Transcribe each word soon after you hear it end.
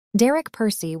Derek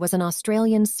Percy was an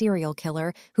Australian serial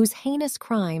killer whose heinous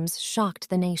crimes shocked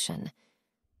the nation.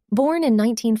 Born in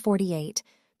 1948,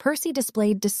 Percy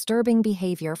displayed disturbing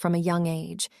behavior from a young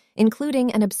age,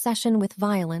 including an obsession with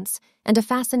violence and a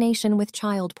fascination with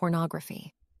child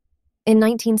pornography. In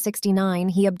 1969,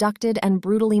 he abducted and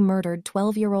brutally murdered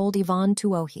 12-year-old Yvonne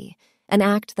Tuohy, an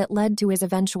act that led to his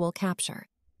eventual capture.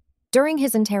 During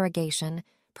his interrogation,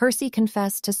 Percy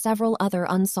confessed to several other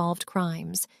unsolved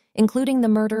crimes, including the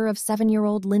murder of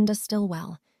 7-year-old Linda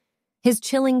Stillwell. His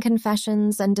chilling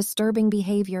confessions and disturbing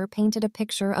behavior painted a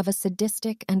picture of a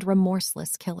sadistic and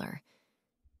remorseless killer.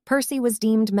 Percy was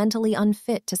deemed mentally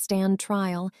unfit to stand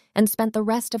trial and spent the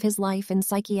rest of his life in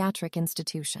psychiatric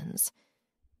institutions.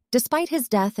 Despite his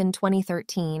death in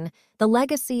 2013, the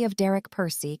legacy of Derek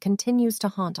Percy continues to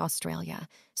haunt Australia,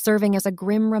 serving as a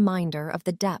grim reminder of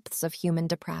the depths of human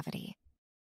depravity.